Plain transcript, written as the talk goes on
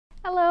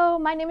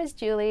my name is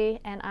Julie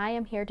and I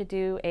am here to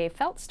do a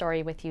felt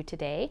story with you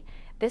today.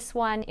 This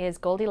one is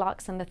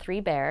Goldilocks and the Three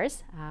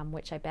Bears,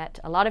 which I bet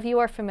a lot of you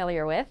are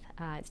familiar with.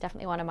 It's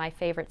definitely one of my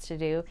favorites to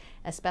do,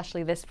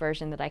 especially this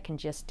version that I can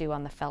just do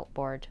on the felt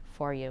board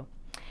for you.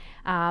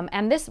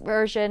 And this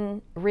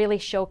version really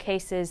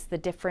showcases the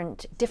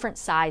different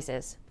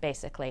sizes,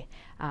 basically.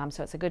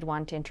 So it's a good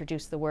one to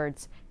introduce the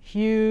words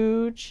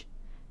huge,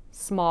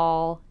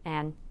 small,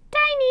 and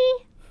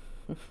tiny.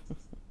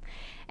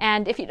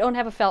 And if you don't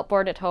have a felt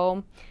board at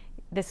home,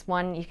 this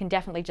one you can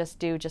definitely just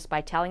do just by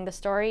telling the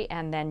story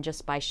and then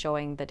just by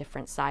showing the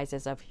different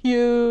sizes of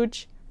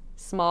huge,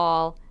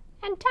 small,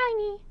 and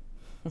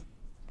tiny.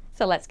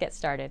 So let's get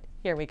started.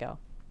 Here we go.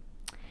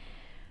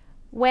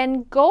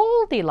 When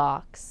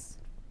Goldilocks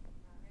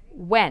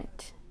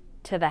went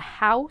to the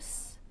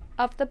house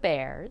of the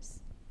bears,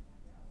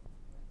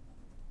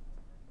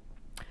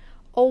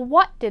 oh,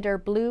 what did her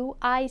blue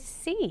eyes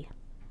see?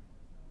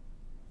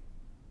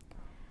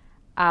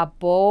 A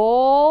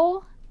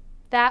bowl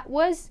that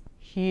was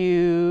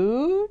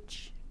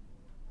huge,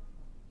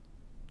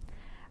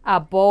 a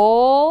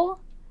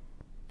bowl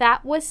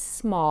that was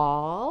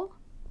small,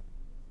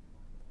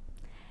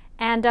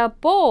 and a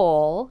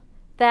bowl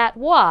that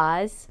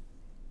was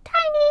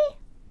tiny.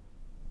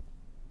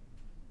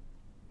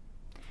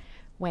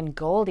 When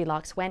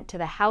Goldilocks went to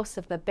the house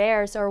of the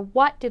bears, or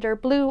what did her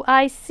blue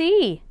eyes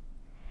see?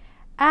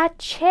 A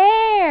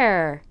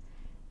chair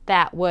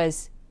that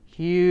was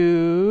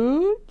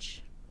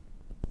huge,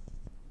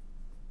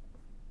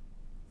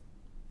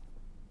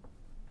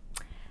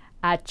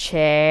 a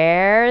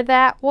chair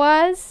that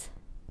was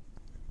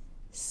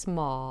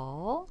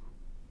small,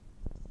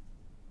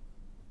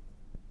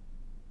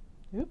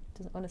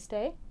 doesn't want to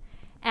stay,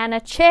 and a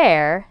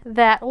chair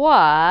that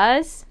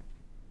was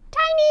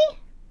tiny.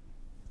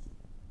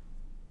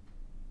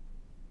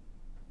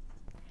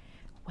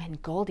 When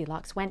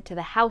Goldilocks went to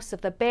the house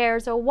of the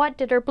bears, oh, what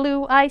did her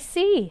blue eyes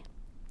see?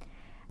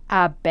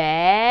 A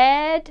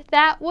bed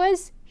that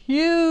was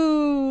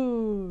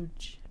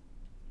huge,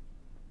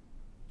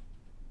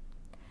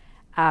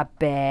 a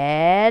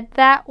bed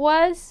that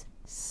was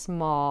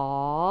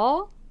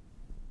small,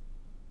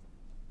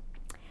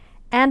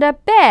 and a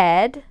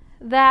bed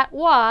that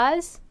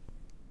was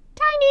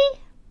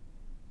tiny.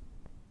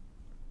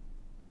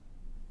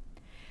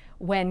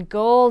 When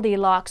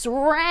Goldilocks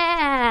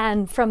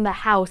ran from the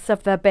house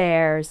of the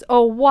bears,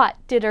 oh, what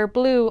did her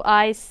blue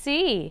eyes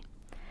see?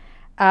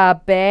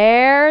 A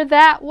bear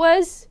that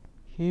was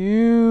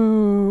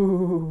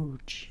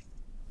huge,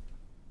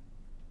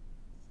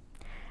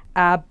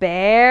 a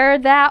bear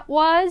that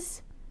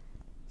was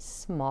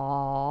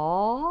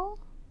small,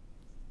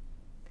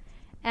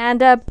 and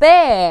a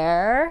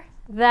bear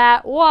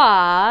that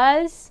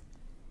was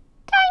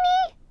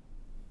tiny.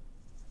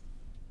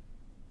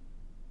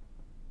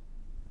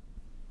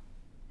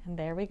 And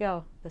there we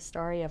go, the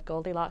story of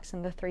Goldilocks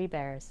and the Three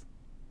Bears.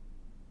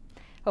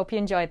 Hope you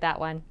enjoyed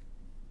that one.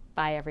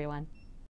 Bye, everyone.